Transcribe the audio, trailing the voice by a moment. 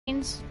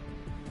friends.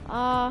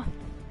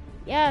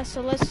 Yeah,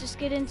 so let's just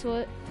get into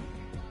it.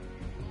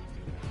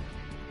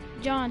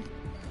 John.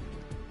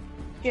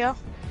 Yeah.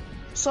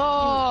 So.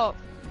 Alright.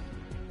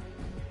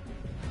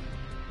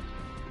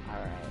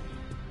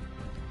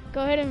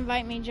 Go ahead and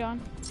invite me, John.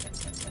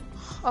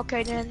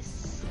 Okay then.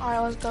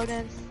 Alright, let's go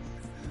then.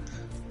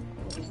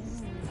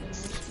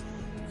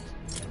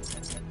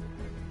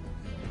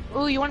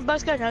 Ooh, you want to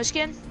both go no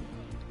skin?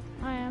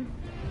 I am.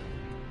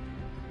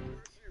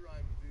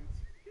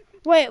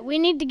 Wait, we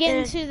need to get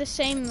into the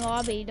same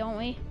lobby, don't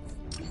we?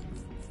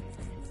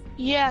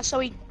 Yeah, so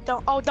we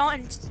don't. Oh, don't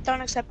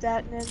accept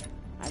that then.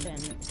 I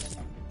didn't.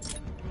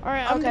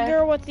 Alright, I'm the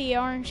girl with the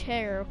orange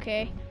hair,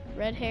 okay?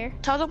 Red hair.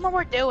 Tell them what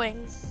we're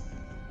doing.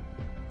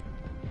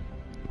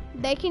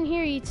 They can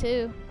hear you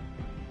too.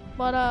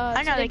 But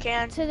I know they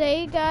can.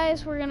 Today,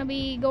 guys, we're gonna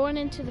be going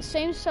into the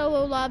same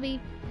solo lobby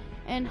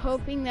and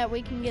hoping that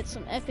we can get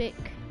some epic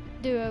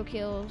duo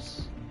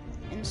kills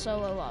in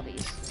solo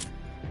lobbies.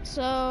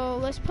 So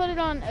let's put it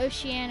on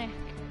Oceanic,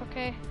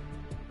 okay?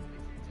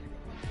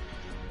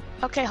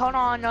 Okay, hold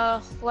on.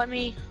 Let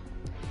me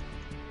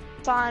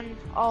find.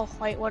 Oh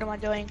wait, what am I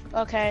doing?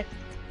 Okay,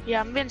 yeah,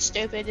 I'm being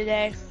stupid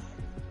today.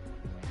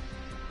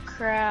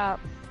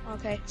 Crap.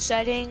 Okay,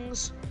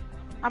 settings.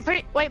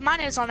 Wait, mine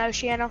is on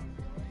Oceania.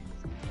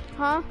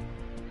 Huh?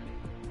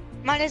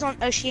 Mine is on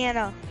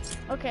Oceania.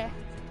 Okay.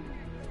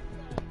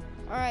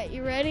 Alright,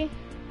 you ready?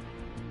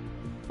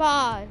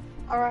 5.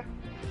 Alright.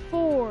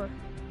 4.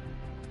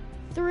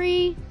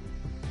 3.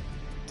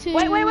 2.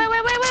 Wait,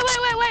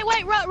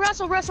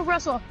 Russell.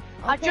 Okay.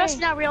 I just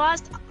now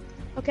realized.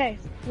 Okay,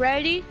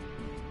 ready?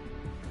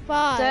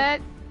 5.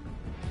 Set.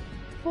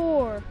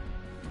 4.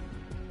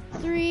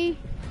 3.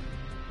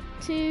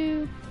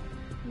 2.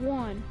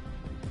 1.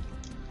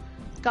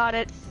 Got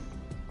it.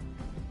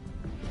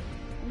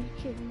 Are you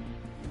kidding me?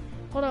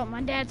 Hold up,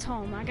 my dad's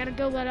home. I gotta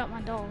go let out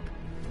my dog.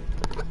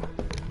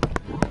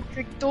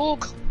 Your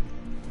dog.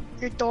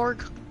 Your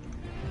dog.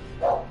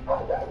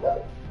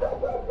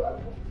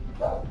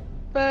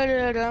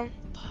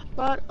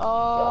 But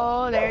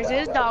oh, there's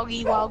his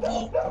doggy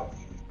woggy.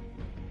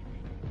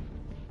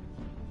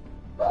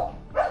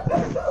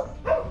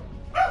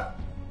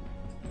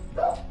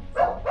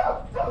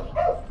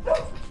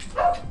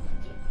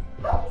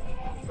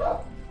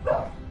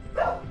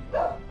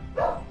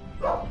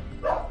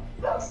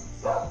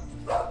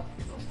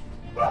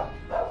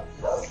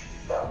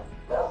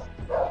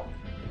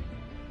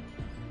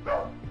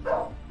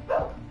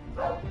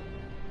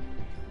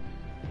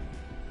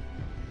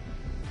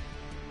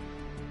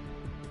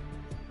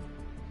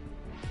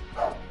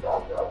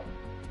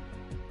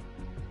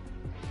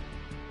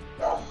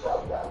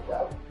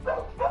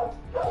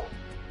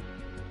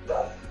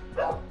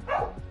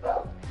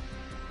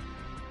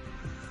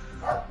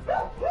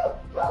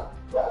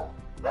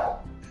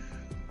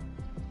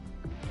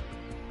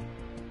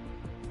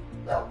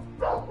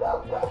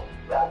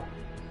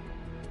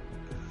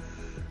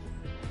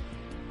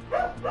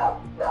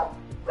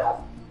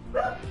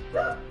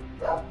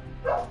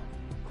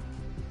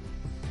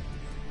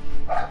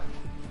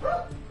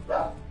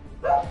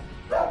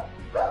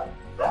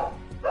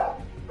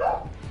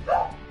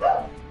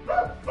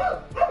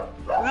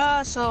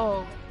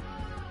 Russell.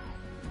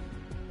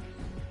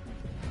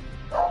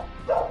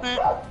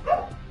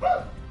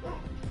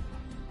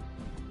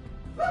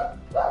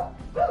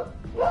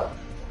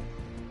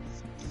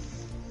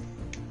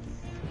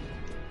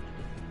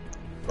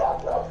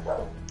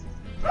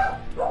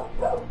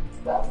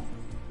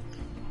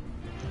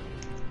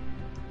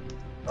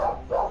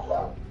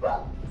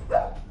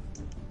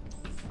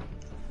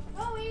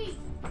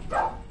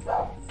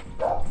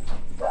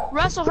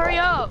 Russell, hurry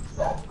up!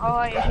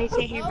 Oh, he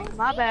can't hear me.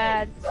 My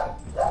bad.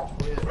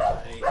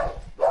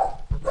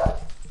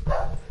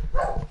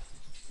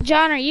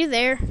 John, are you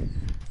there?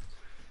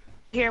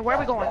 Here, where are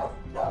we going?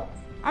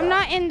 I'm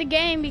not in the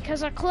game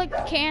because I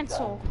clicked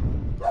cancel.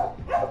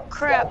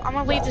 Crap, I'm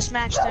gonna leave this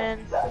match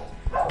then.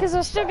 Because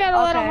I still gotta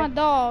let out my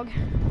dog.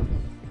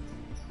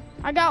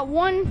 I got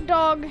one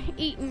dog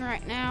eating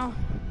right now.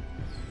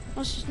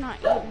 Well, it's just not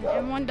eating.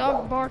 And one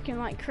dog barking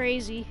like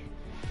crazy.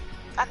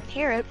 I can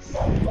hear it.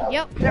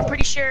 Yep. And I'm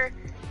pretty sure.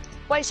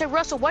 Wait, so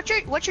Russell, what's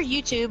your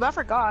YouTube? I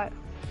forgot.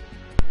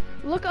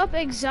 Look up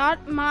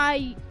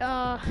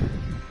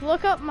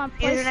look up my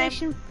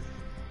PlayStation.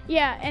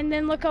 Yeah, and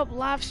then look up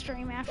live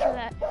stream after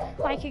that,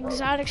 like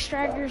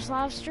EXOTICSTRAG3R's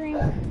live stream.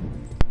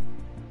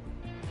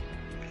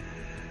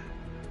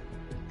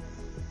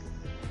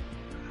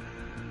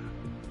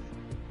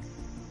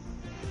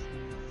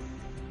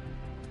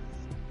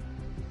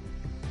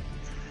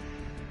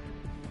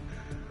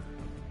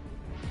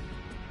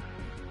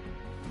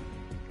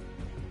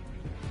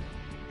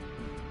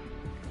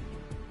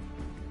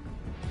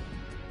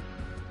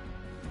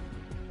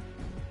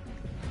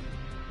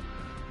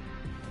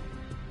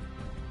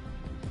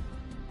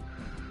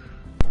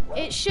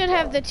 It should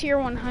have the tier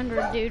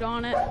 100 dude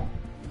on it.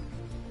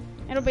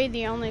 It'll be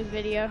the only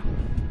video.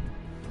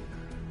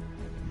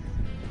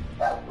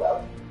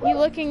 You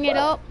looking it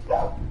up?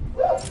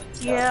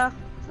 Yeah,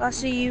 I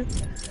see you.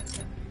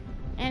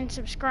 and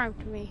subscribe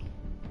to me.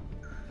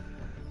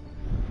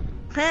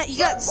 You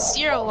got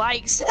 0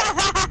 likes.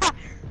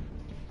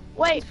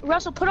 Wait,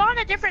 Russell, put on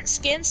a different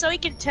skin so he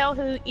can tell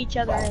who each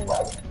other is.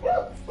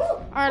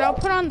 Alright, I'll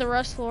put on the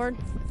Rust Lord.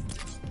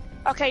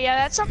 Okay, yeah,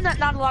 that's something that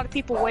not a lot of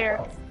people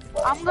wear.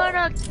 I'm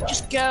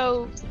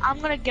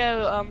gonna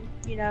go,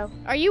 you know.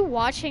 Are you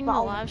watching the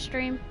Follow. live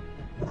stream?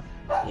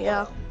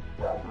 Yeah.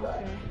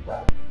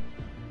 Okay.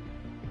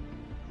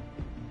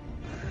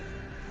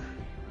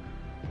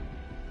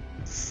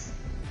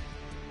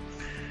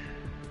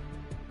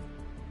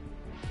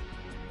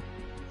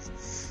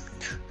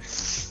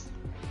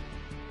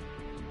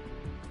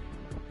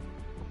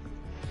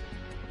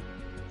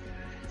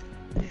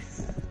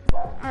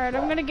 Alright,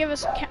 I'm gonna give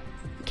us a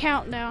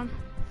countdown.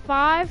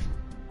 5,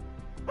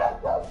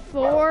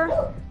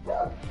 4,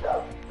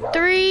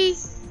 3,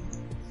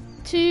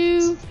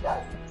 2,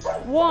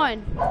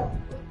 1.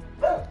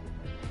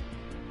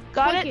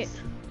 Got Click it?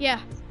 Yeah.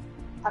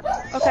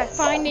 Okay.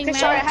 Finding Okay, match.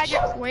 sorry, I had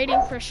your...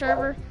 Waiting for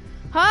server.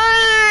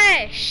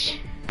 Hush!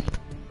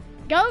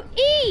 Go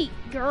eat,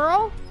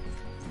 girl.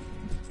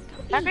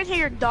 I can hear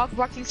your dog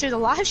barking through the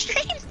live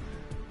stream.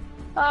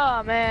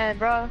 Oh man,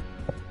 bro.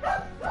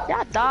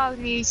 That dog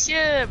needs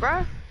shit,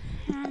 bro.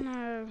 I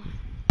know.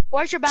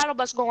 Where's your battle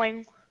bus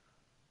going?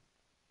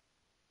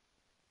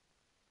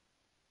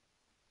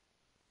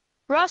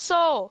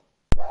 Russell,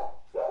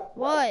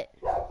 What?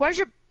 where's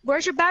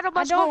your battle I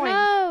bus don't going?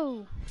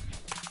 know.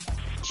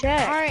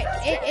 Check. Alright,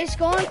 it's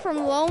going from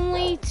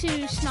lonely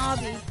to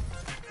snobby.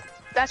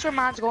 That's where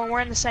mine's going. We're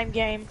in the same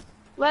game.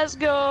 Let's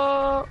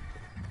go.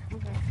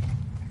 Okay.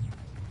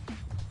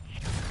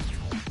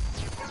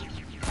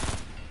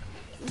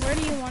 Where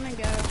do you want to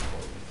go?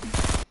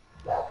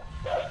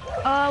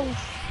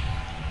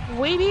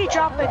 We be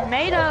dropping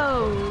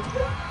tomatoes.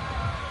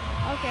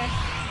 Okay.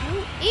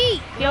 You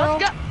eat, Yeah, girl.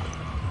 let's go.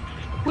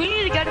 We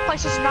need to go to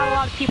places not a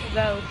lot of people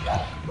go.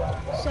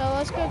 So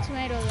let's go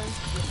tomato then.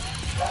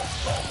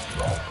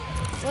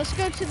 Let's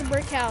go to the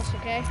brick house,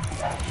 okay?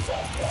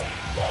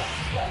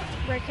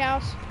 Brick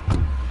house.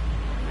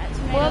 At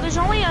tomato. Well, there's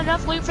only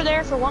enough loot for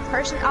there for one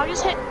person. I'll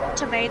just hit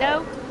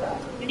tomato,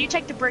 and you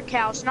take the brick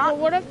house. Well,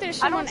 what if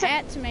there's I don't someone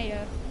at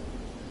tomato?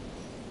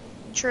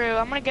 True.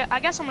 I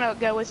guess I'm gonna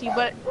go with you,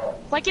 but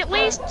like at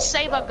least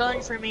save a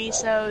gun for me.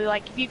 So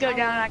like if you go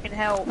down, I can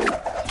help.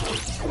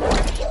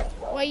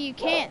 Well, you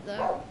can't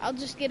though. I'll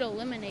just get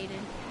eliminated.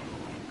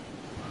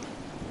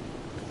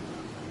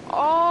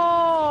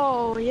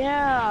 Oh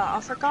yeah, I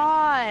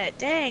forgot.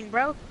 Dang,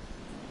 bro.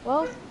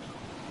 Well,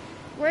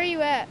 Where are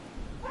you at?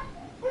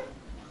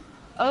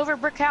 over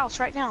brick house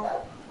right now.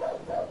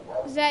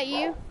 Is that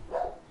you?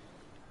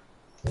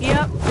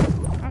 Yep.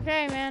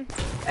 Okay, man.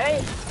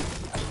 Hey.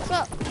 What's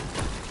up?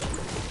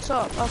 What's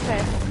up? Okay.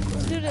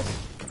 Let's do this.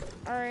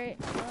 Alright.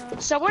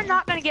 So we're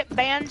not gonna get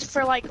banned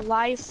for like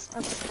life.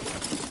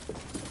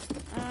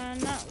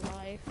 Not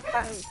life.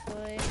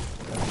 Hopefully.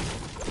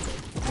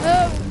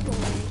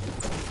 Hopefully.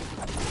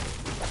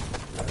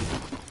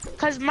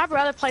 Cause my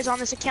brother plays on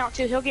this account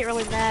too. He'll get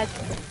really mad.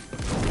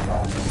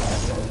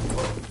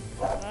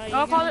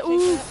 I'll call it.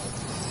 Ooh.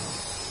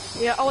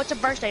 Yeah. Oh, it's a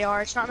birthday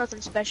R. It's not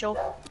nothing special.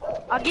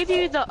 I'll give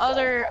you the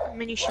other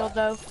mini shield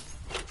though.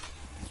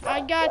 I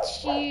got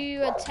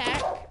you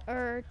attack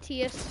or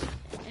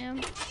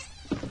TSM.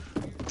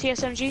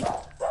 TSMG.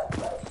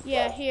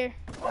 Yeah, here.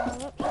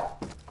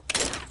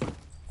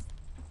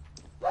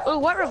 Ooh,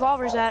 what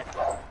revolver's that?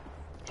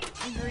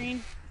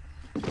 Green.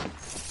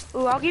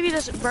 Ooh, I'll give you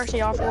this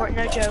birthday off for it,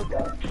 no joke.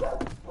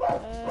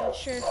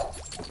 Sure.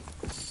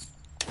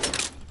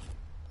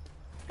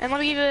 And let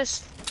me give you this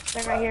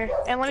thing right here.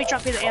 And let me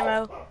drop you the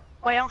ammo.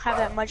 Wait, I don't have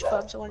that much, but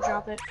I'm still gonna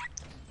drop it.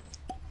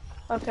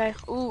 Okay.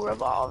 Ooh,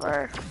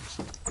 revolver.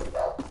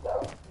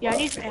 Yeah, I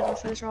need some ammo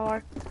for this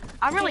revolver.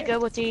 I'm really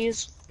good with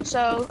these.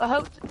 So, I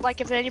hope, like,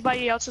 if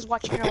anybody else is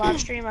watching your live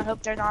stream, I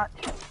hope they're not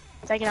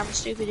thinking I'm a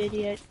stupid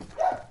idiot.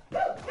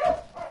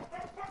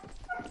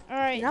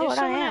 Alright, You know there's what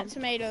I someone am. at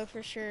tomato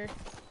for sure.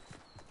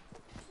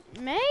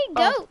 May,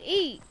 go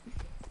eat.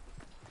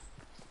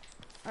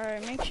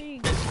 Alright, make sure you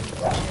get some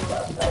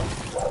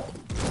tomatoes.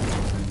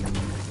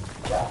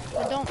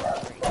 But don't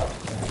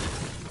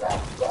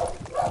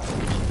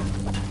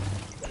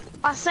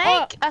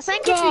I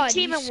think if you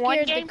team in one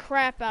game. Scared the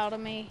crap out of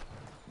me.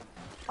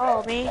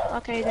 Oh, me?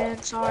 Okay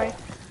then, sorry.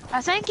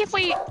 I think if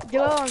we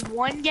duo in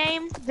one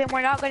game, then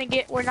we're not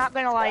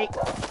gonna like,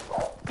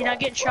 you know,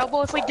 get in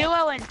trouble. If we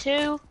duo in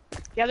two,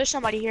 yeah, there's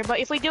somebody here. But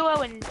if we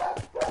duo in,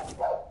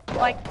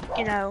 like,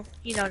 you know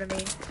what I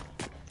mean.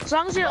 As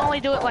long as we only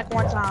do it like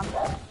one time,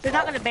 they're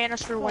not gonna ban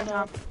us for one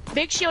time.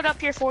 Big shield up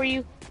here for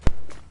you.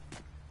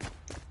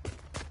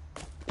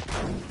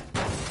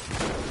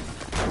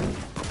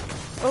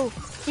 Oh,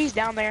 he's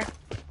down there.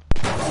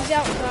 He's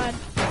outside.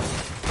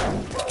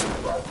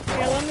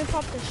 Here, let me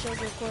pop this shield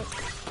real quick.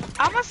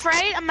 I'm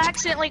afraid I'm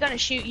accidentally gonna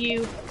shoot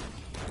you.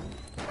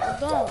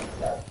 Don't.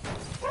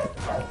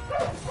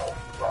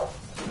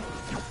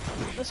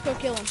 Let's go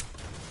kill him.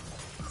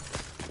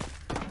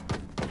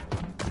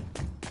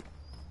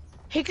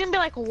 He can be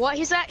like, what?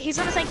 He's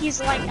gonna think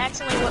he's like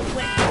accidentally what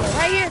went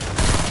right here.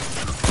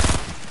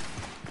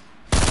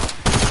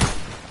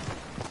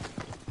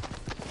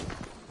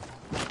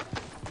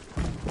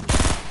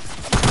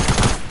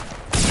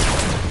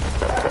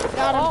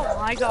 Got him. Oh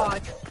my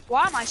god.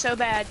 Why am I so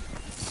bad?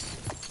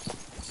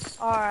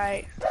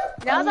 Alright.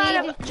 Now that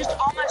I've just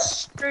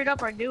almost screwed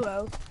up our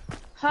duo.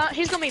 Huh?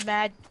 He's gonna be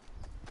mad.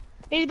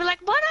 He'd be like,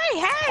 but I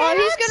had Oh,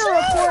 he's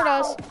gonna report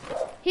us.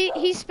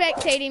 He's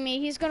spectating me.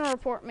 He's gonna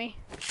report me.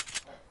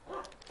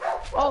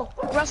 Oh,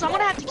 Russell, I'm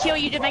gonna have to kill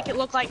you to make it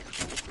look like...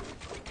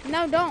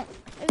 No, don't.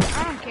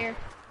 I don't care.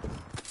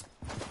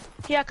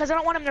 Yeah, because I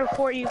don't want him to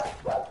report you.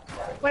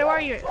 Wait, where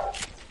are you?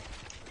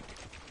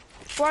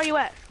 Where are you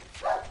at?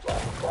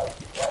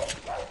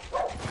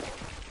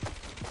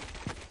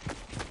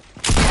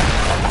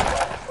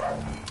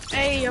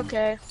 Hey,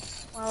 okay.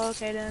 Well,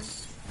 okay then.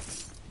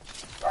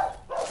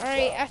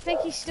 Alright, I think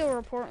he's still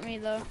reporting me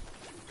though.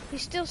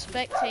 He's still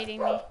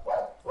spectating me.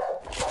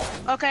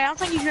 Okay, I don't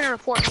think he's gonna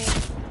report me.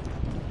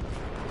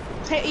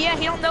 Hey, yeah,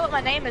 he don't know what my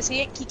name is.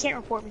 He can't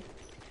report me.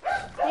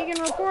 He can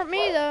report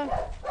me though.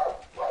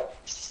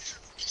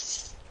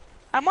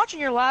 I'm watching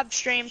your live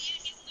stream.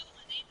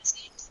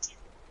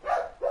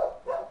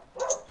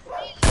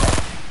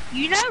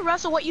 You know,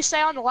 Russell, what you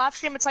say on the live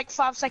stream, it's like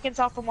 5 seconds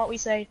off from what we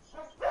say.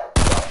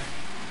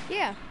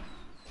 Yeah.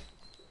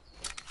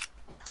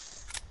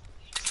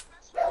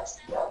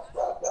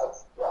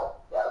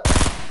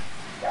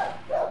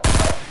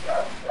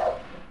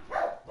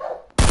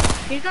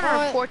 He's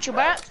gonna report you,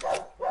 but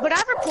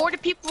I've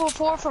reported people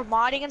before for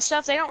modding and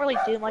stuff. They don't really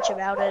do much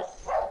about it.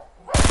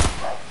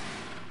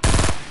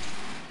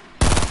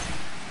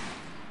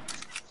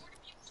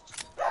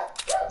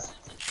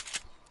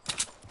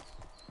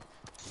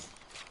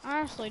 I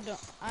honestly don't.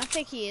 I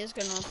think he is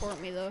gonna report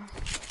me though.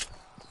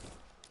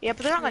 Yeah,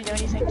 but they're not gonna do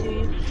anything to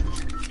you.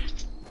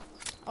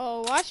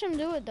 Oh, watch him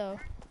do it though.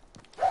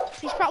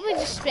 He's probably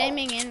just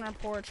spamming in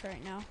reports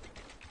right now.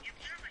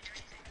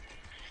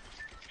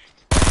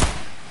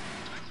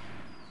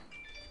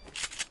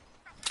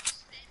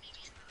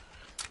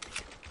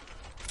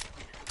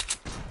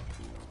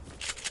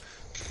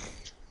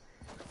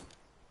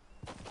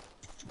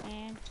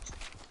 Man.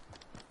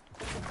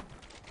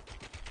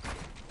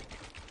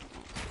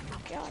 Oh,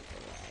 God, the lag.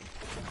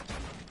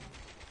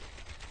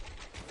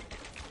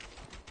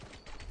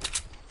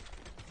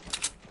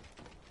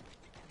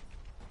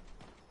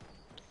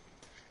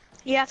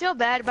 Yeah, I feel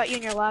bad about you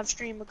in your live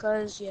stream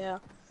because, yeah.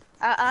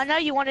 I know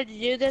you wanted to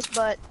do this,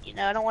 but, you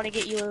know, I don't want to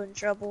get you in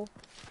trouble.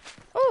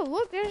 Oh,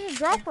 look, there's a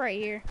drop right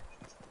here.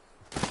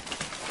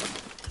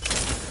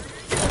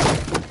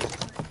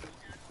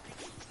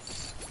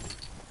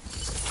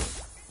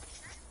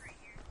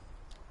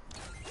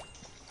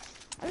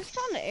 I just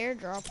found an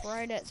airdrop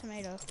right at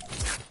Tomato.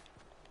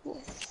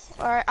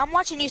 Alright, I'm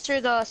watching you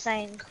through the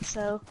thing,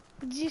 so.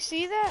 Did you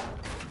see that?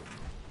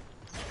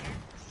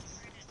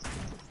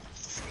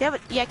 Yeah,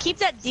 but, yeah, keep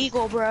that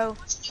deagle, bro.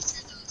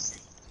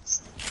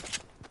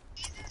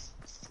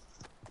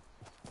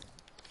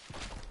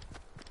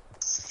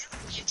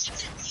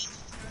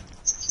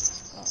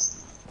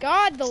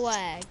 God, the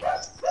lag.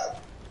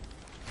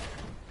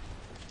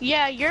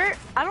 Yeah,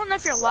 I don't know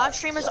if your live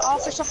stream is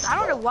off or something. I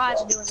don't know why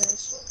it's doing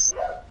this.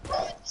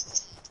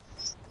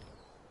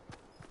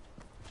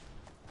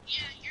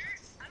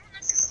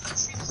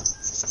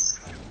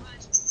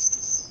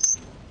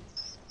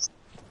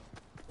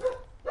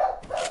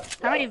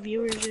 How many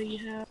viewers do you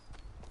have?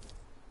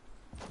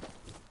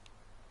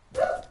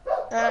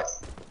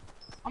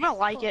 I'm gonna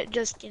like it,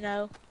 just, you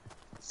know.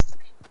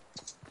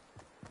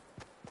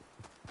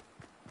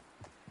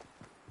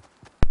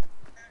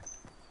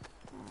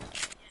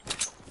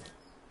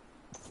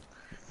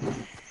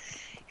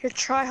 You're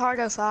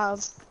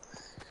tryhard05.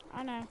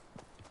 I know.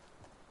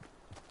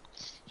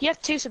 You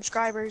have 2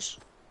 subscribers.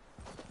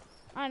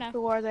 I know.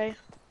 Who are they?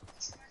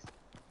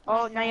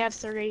 Oh, now you have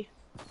 3.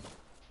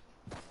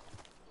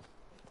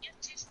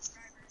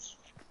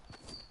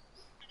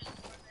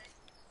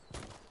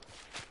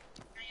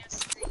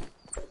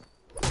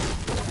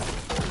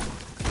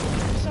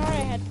 Sorry, I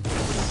had.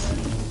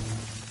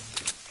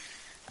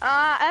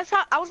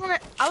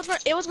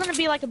 It was gonna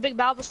be like a big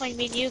battle between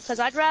me and you, cause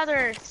I'd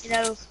rather, you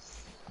know,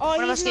 Oh,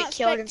 one of us he's get not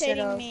killed instead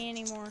spectating of. me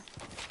anymore.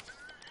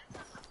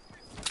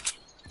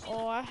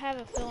 Oh, I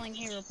have a feeling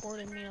he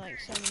reported me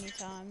like so many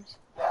times.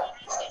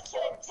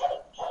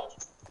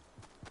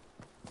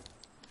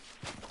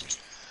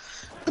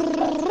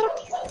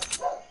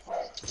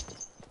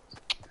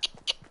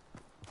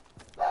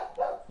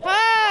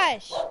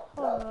 Hush!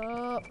 Hold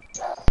up.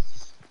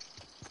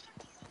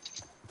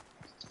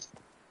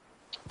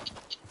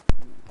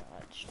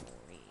 God,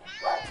 story.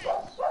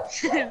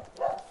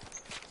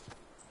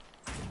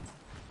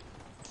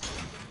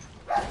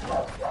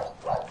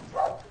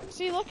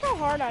 See, look how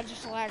hard I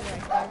just lagged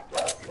right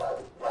there.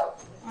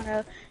 I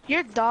know.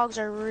 Your dogs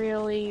are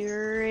really,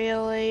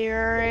 really,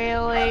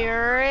 really,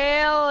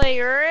 really,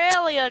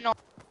 really annoying.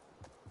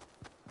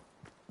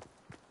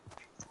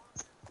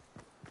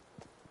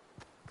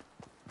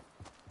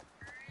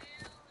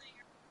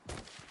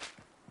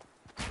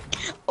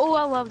 Oh,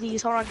 I love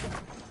these. Hold on.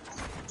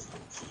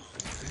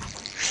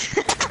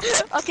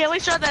 Okay,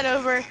 let's try that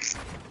over.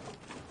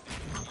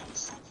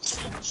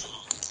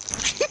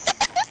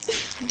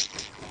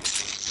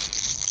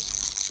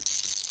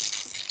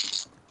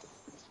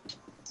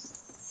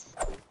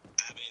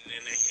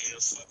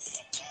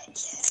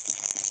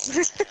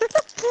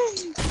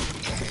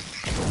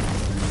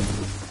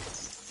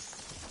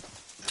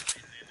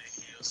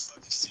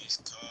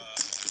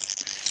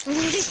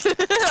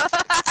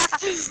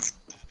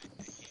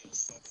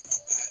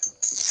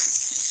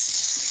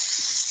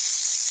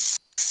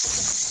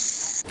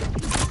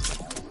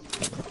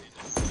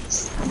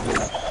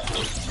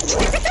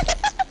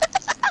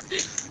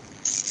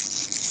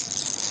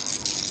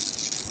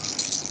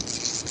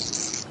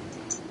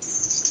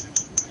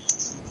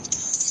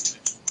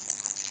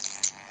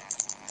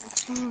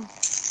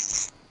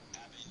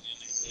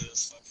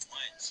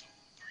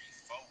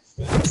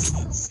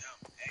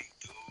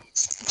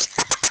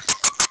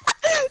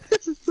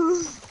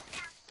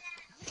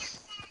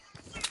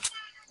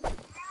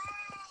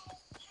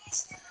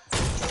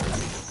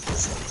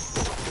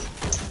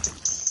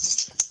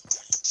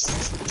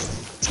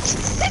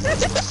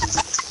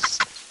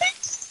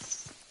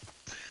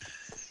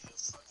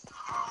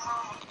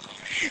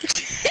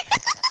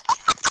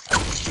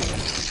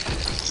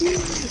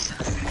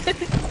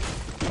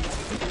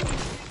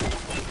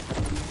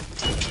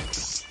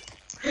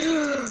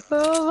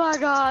 Oh my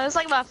god, it's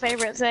like my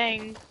favorite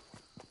thing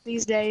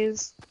these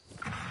days.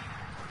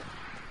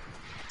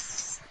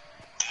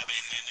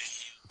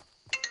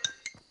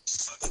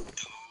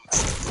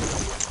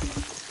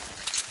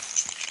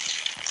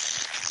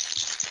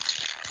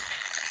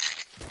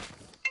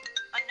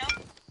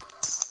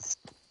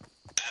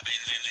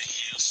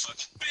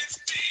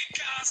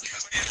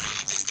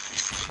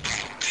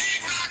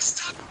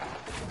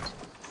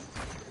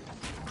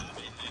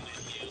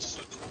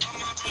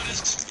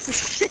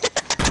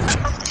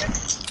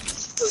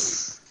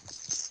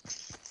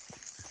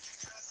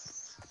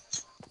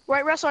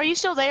 Right, Russell, are you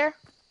still there?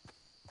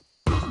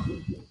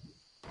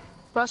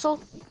 Russell?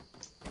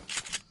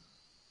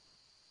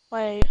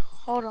 Wait,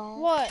 hold on.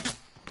 What?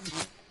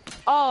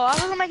 Oh, I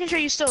was making sure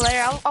you're still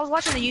there. I was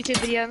watching the YouTube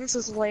video and this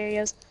is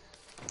hilarious.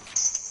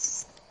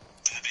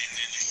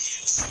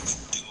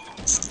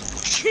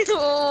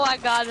 Oh my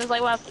god, it's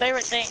like my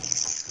favorite thing.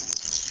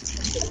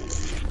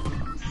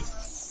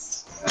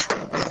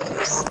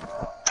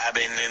 I've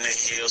been in the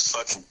hills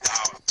fucking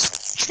dogs.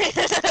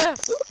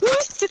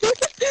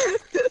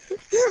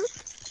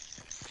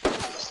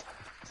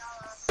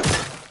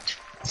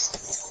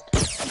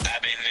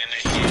 I've been in the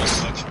hills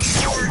fucking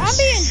dogs. I'm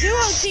being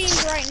duo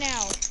teamed right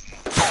now.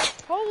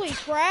 Holy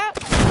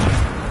crap.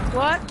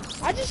 What?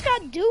 I just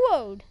got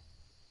duoed.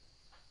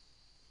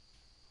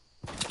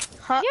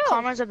 Huh? Yo.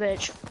 Karma's a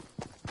bitch.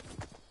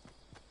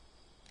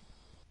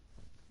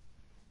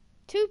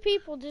 2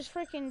 people just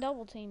freaking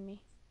double teamed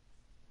me.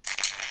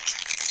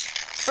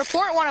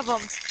 Report one of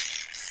them.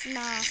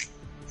 Nah.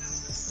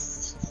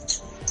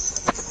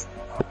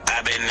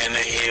 I've been in the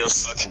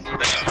hills fucking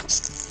dogs.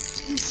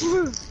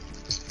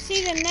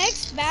 See, the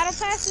next battle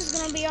pass is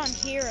gonna be on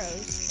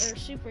heroes or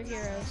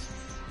superheroes.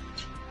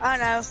 I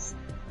know. I've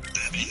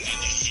been in the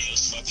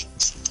hills fucking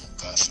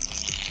dogs.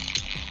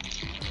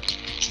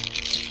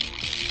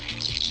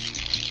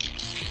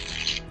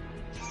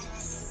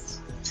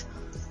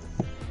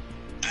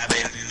 I've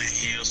been in the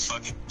hills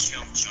fucking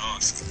Kim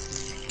Johnson.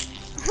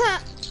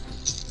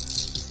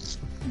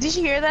 Did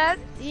you hear that?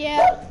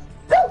 Yeah.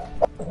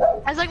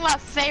 That's like my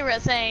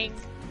favorite thing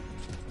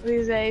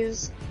these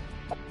days.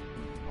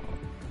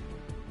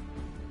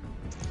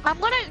 I'm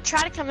gonna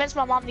try to convince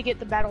my mom to get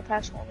the battle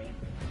pass for me.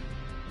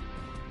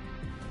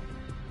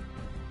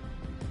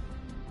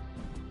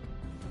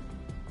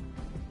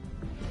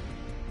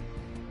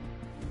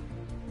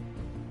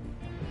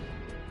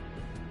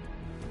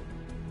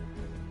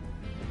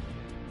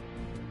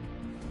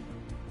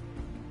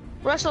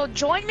 Russell,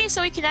 join me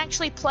so we can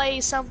actually play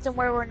something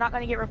where we're not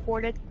gonna get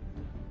reported.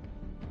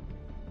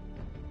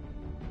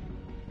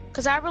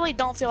 Cause I really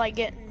don't feel like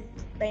getting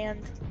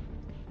banned.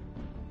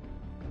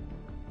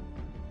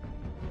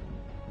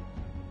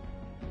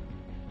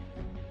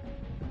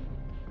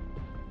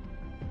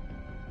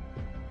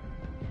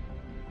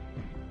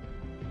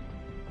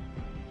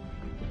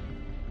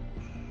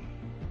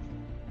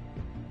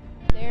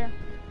 There.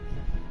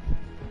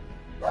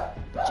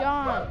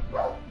 John.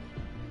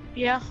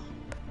 Yeah.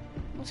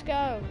 Let's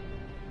go.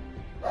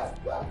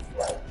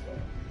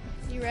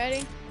 You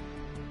ready?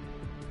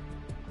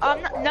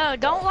 No,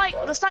 don't like,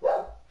 let's not.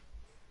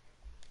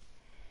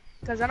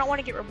 Cause I don't want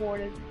to get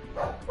reported.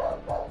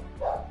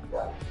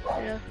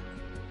 Yeah.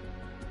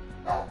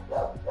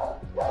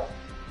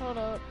 Hold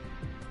up.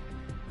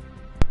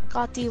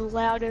 Got the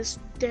loudest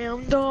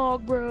damn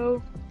dog,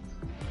 bro.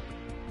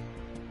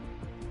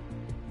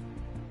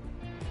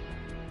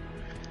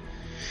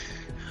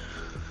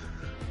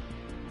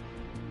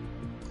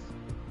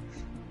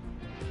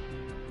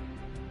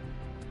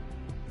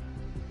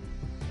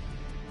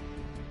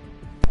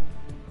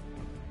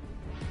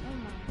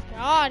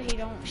 God, he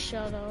don't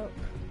shut up.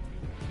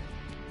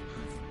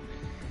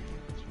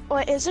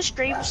 Wait, is the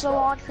stream still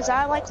on? Cause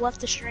I like left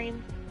the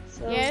stream.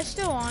 So. Yeah, it's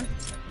still on.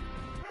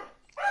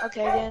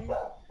 Okay then.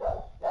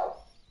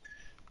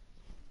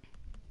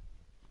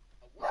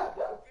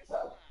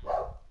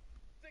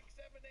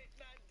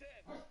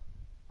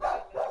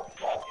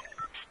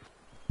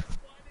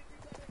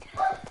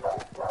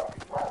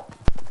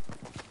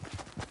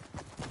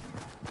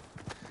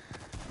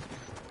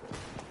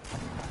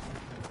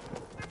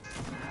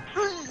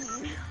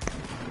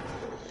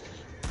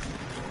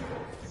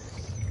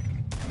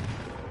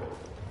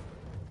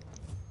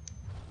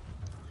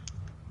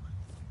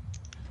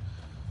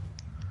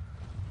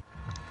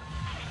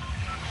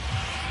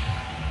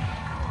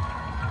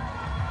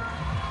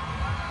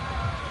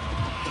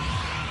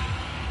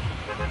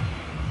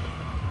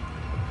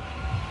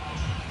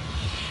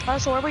 Oh,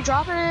 so where are we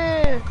dropping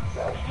it?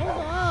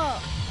 Hold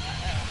up.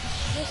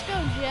 Let's go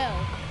jail.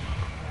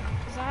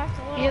 Cause I have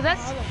to let Yeah, out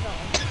that's- my other dog.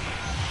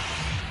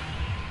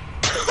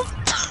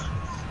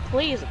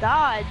 Please,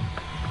 God.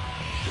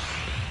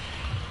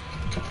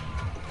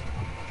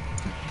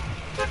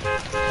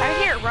 I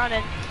hear it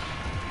running.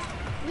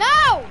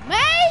 No,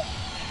 May!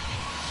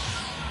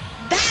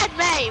 Bad,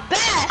 May,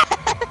 bad.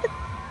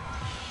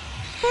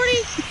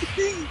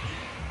 40.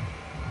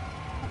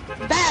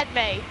 Bad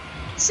May.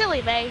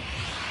 Silly May.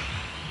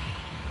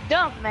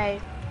 Dumb May.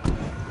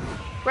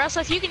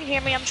 Russell, if you can hear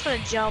me, I'm just gonna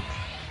jump.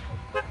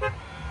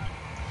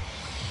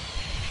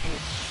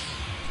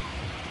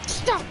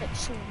 Stop it,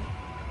 Sue.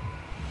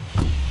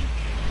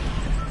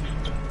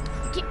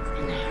 Get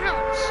in the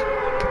house.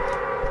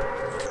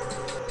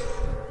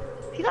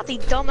 You got the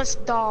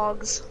dumbest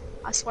dogs.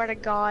 I swear to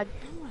God.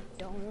 No, I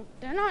don't.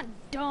 They're not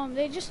dumb.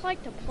 They just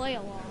like to play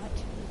a lot.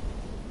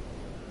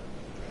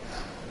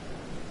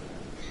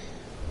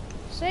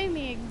 Save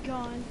me a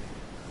gun.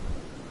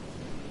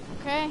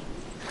 Okay?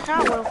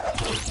 I will.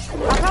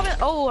 I probably.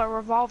 Oh, a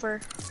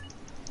revolver.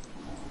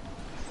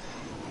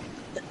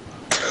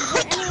 Is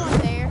there anyone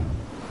there?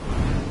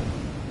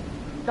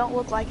 Don't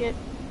look like it.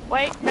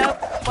 Wait, nope.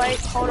 Wait,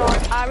 hold on.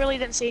 I really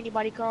didn't see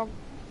anybody come.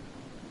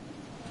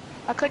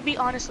 I could be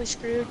honestly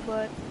screwed,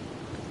 but.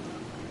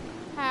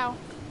 How?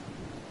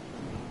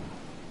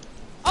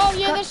 Oh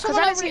yeah, there's 'Cause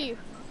someone I over see- you.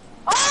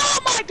 Oh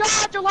my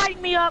God, they're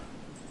lighting me up.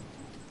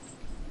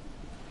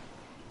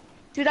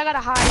 Dude, I gotta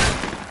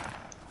hide.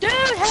 Dude,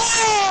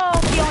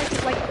 help! The only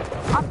thing, like,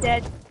 I'm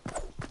dead.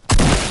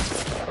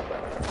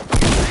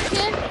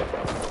 Kid?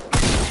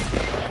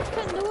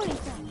 Couldn't do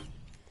anything.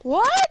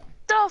 What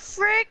the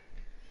frick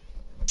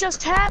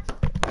just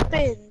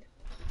happened?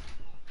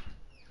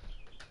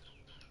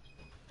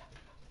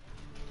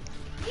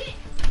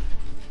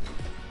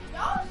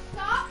 Y'all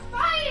stop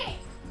fighting!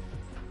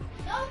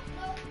 No,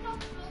 no, no,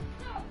 no,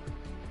 no.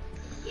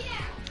 Get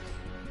out!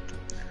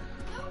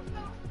 No,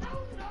 no, no,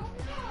 no,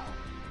 no.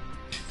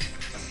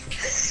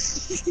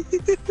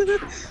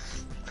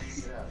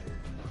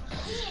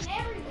 Being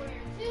everywhere,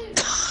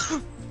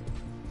 too.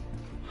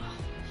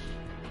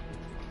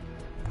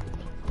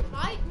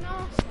 Fighting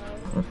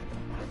also.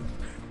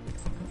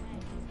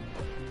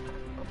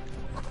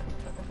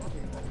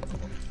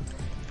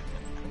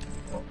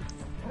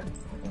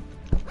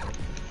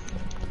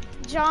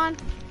 John,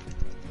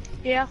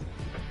 Yeah.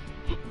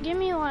 give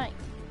me like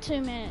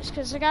 2 minutes,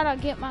 cause I gotta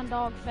get my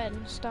dog fed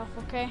and stuff,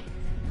 okay?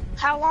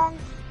 How long?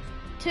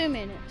 2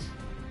 minutes.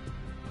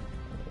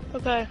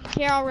 Okay.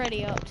 You're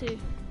already up too.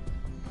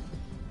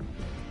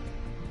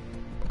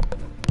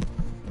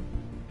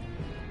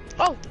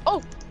 Oh,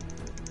 oh.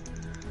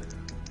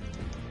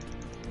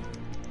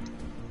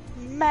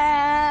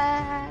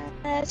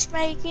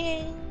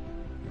 Matchmaking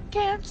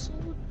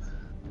canceled.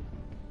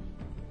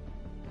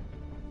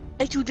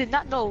 If you did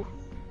not know,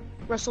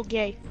 Russell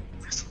gay.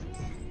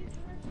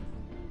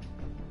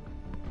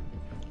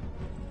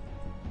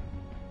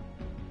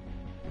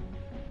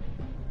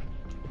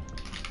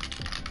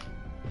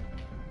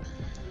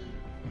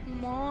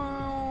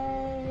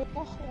 Mom,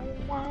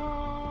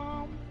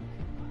 mom,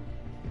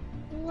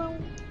 low,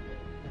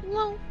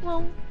 low,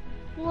 low,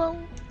 low,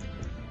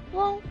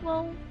 low,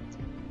 low.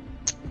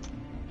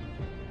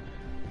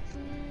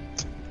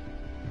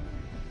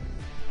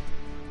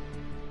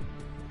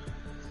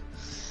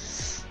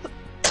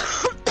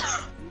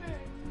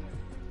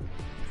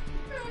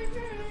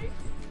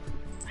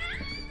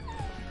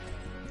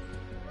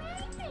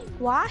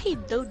 Why he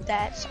do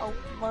that so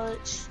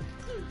much?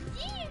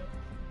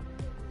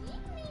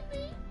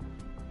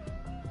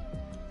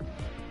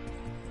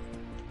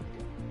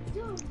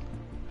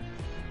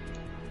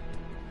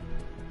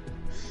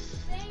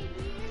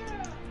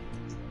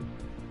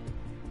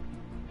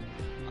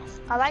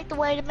 I like the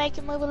way to make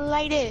it move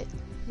like it.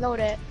 Load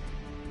it.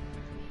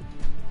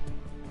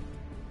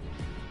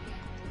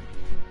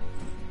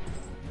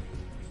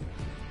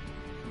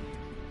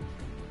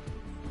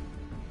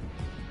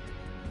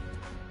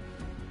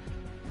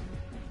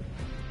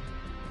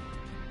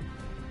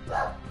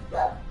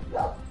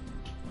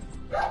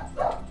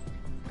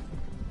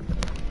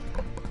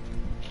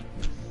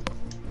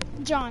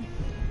 John.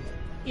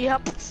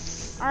 Yep.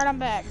 Alright, I'm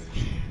back.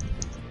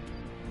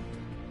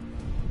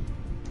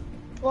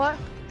 What?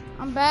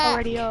 I'm back.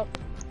 Already up.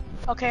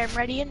 Okay, I'm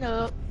ready and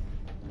up.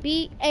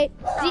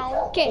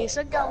 B-A-C-K. It's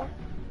a go.